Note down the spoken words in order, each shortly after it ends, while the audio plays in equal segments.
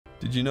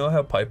Did you know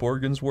how pipe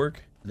organs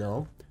work?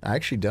 No. I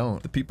actually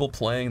don't. The people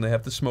playing, they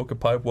have to smoke a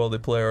pipe while they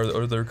play,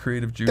 or their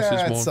creative juices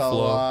won't That's a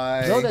flow.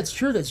 lie. No, that's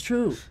true. That's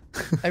true.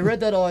 I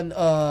read that on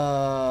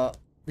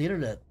the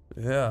internet.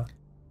 Yeah.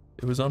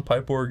 It was on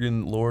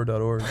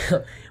pipeorganlore.org.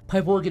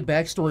 Pipe organ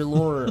backstory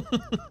lore.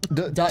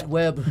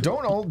 .web.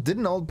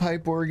 Didn't old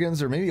pipe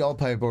organs, or maybe all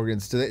pipe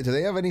organs, do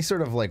they have any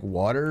sort of like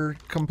water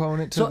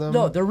component to them?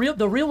 No, the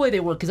real way they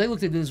work, because I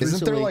looked at this recently.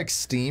 Isn't there like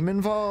steam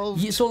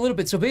involved? Yeah, so a little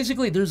bit. So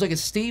basically, there's like a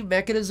steam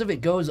mechanism.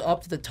 It goes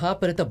up to the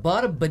top, but at the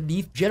bottom,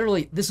 beneath.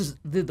 Generally, this is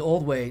the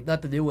old way,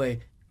 not the new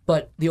way.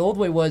 But the old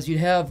way was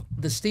you'd have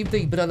the steam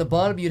thing, but on the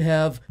bottom you'd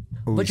have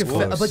a bunch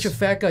of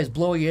fat guys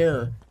blowing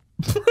air.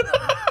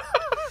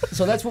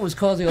 So that's what was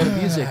causing all the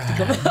music to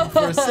come out.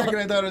 For a second,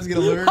 I thought I was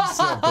gonna learn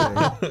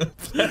something.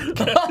 Fat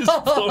guys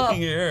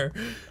blowing air.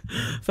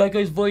 Fat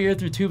guys blowing air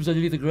through tubes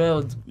underneath the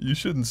ground. You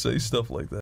shouldn't say stuff like that.